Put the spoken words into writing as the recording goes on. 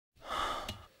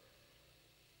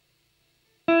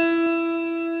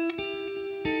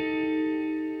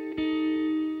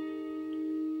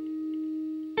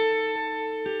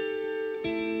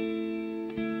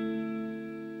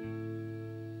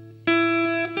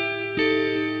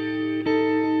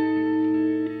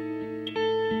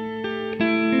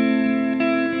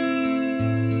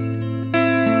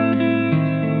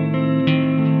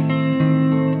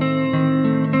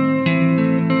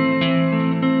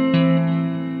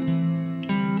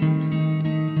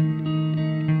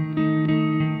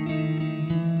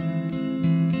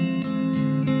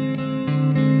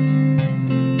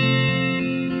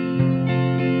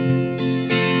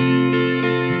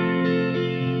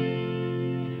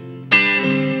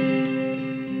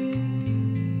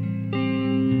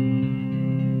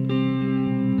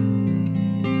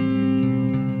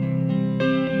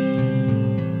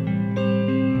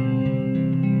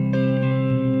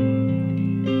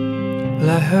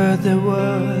heard there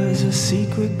was a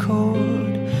secret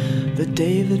chord that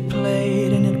David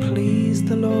played and it pleased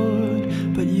the Lord.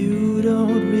 But you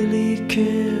don't really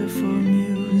care for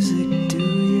music, do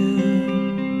you?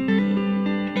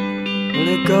 Well,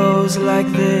 it goes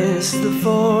like this: the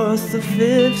fourth, the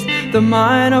fifth, the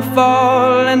minor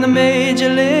fall and the major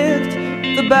lift,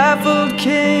 the baffled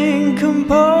king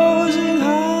composing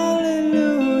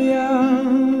hallelujah,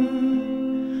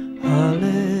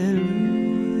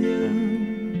 hallelujah,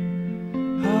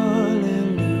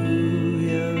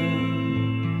 hallelujah,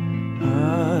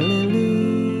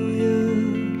 hallelujah,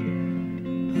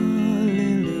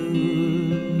 hallelujah.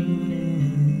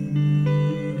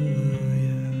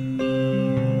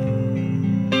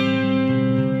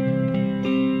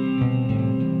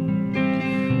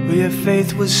 Well, your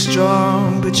faith was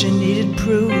strong, but you needed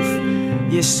proof.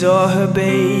 You saw her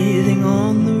bathing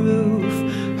on the roof,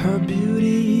 her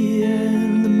beauty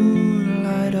and the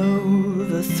moonlight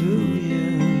overthrew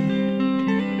you.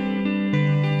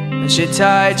 And she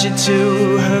tied you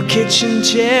to her kitchen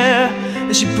chair,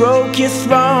 and she broke your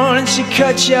throne and she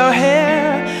cut your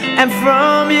hair, and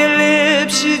from your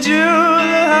lips she drew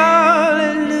the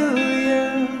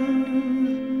hallelujah,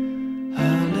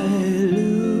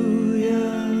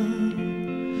 hallelujah,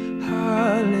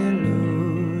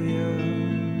 hallelujah,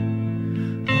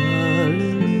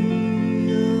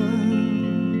 hallelujah,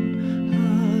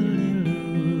 hallelujah.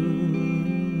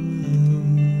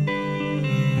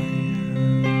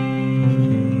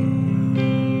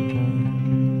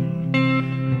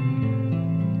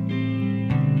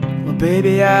 Well,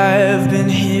 baby, I've been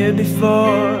here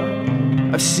before.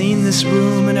 I've seen this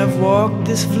room and I've walked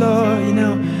this floor. You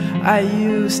know, I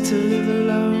used to live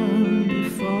alone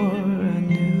before I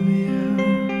knew you.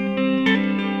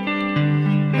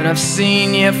 And I've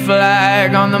seen your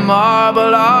flag on the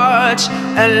marble arch,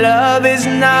 and love is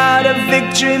not a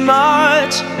victory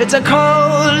march. It's a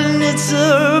cold and it's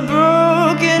a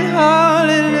broken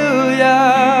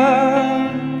hallelujah,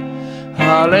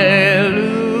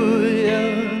 hallelujah,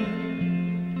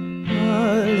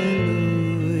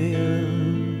 hallelujah,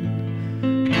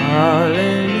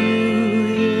 hallelujah,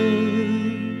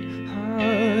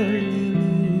 hallelujah.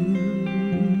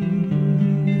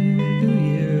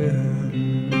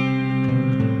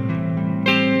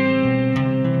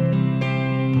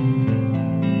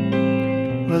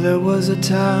 Well, there was a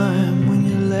time when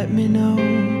you let me know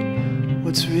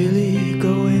what's really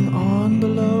going on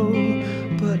below,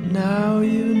 but now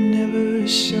you never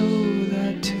show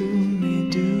that to me,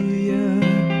 do you?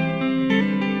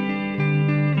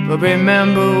 But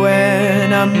remember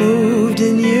when I moved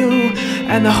in you,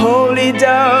 and the holy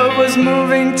dove was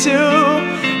moving too,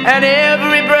 and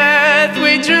every breath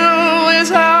we drew is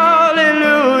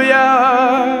hallelujah,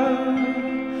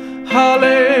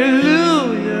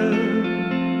 hallelujah,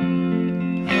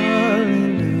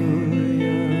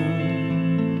 hallelujah,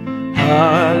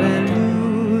 hallelujah,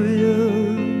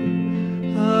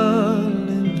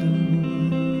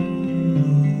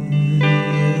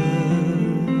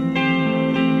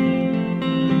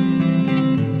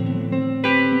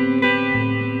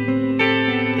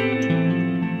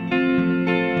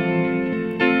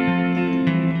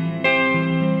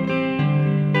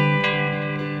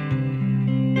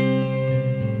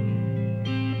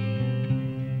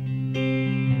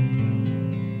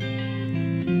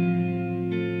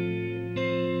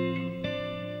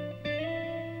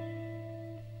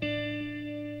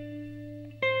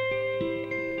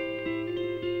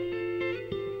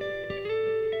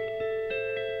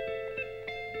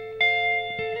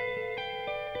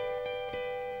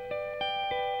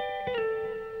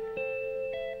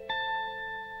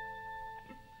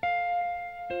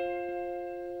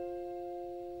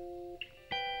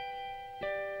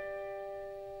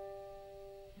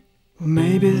 Well,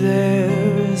 maybe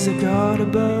there's a God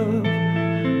above,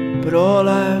 but all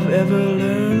I've ever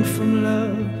learned from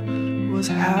love was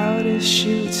how to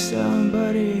shoot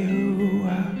somebody who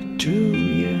outdrew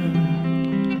you.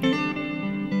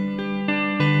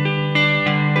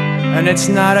 And it's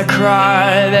not a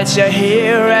cry that you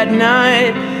hear at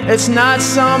night, it's not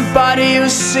somebody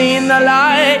who's seen the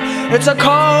light, it's a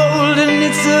cold and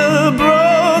it's a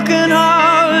broken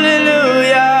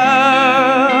hallelujah,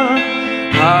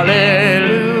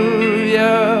 hallelujah,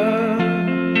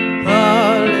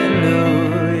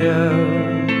 hallelujah,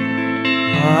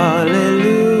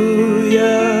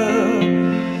 hallelujah,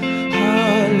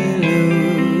 hallelujah,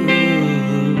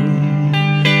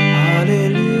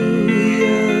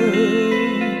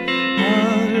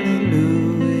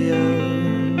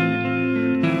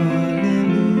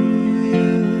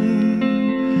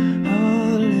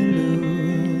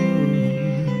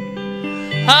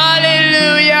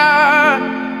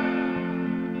 hallelujah.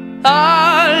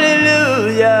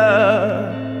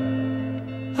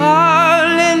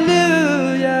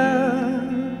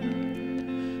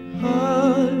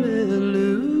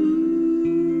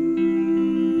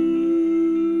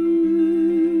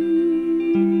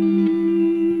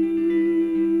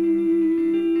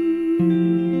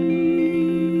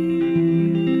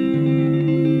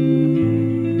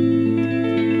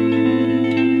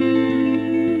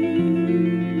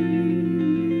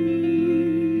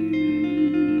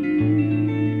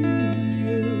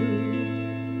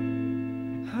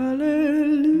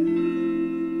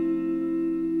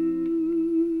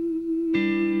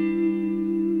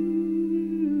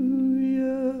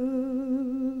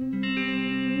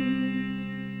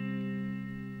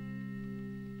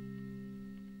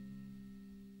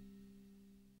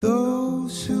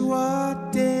 Those who are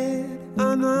dead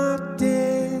are not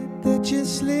dead, they're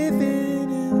just living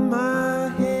in my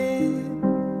head.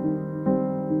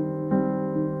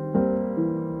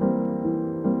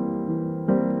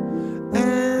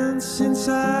 And since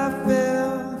I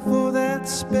fell for that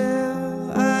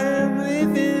spell, I am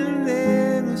living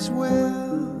there as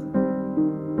well.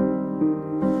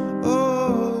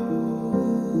 Oh,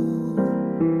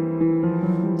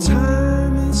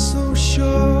 time is so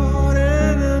short,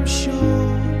 and I'm sure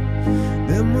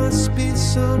there must be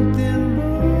something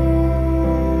more.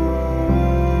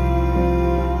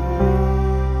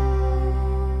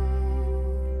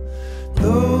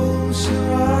 Those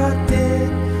who are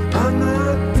dead are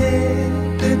not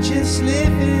dead, they're just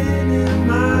living in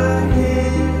my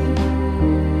head.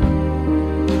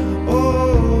 Oh,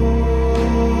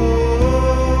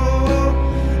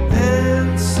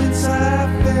 and since I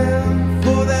fell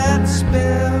for that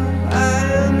spell, I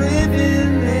am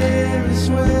living there as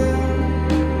well.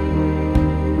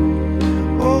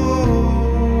 Oh,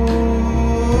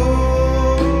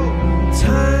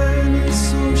 time is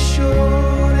so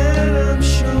short, and I'm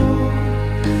sure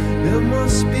there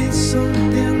must be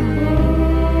something more.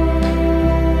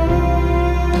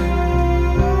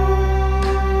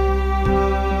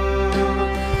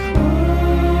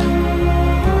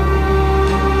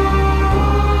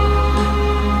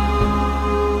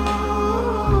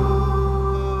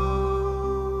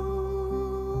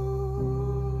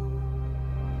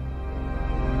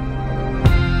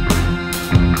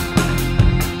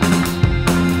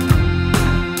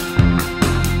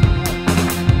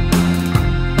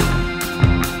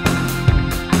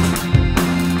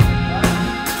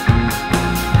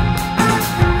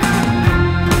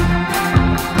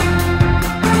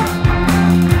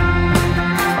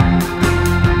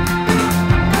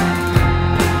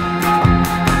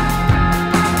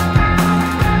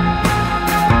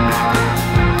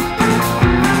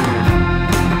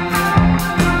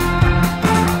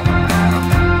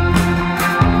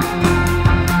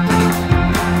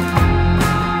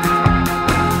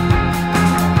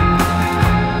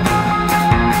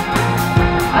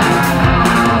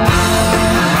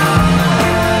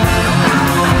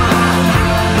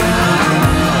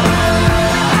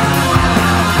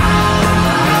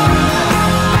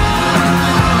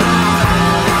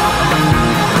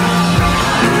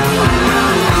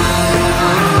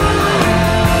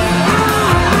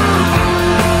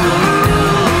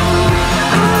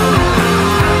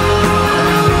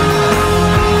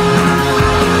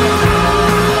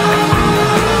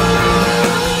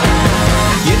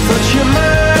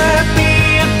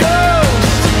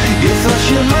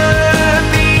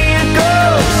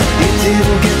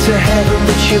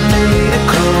 You made it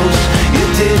close. You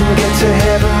didn't get to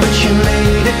heaven, but you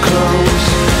made it close.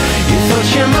 You thought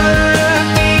you might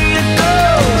be a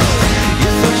ghost. You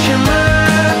thought you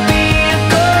might be a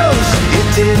ghost. You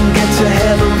didn't get to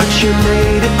heaven, but you made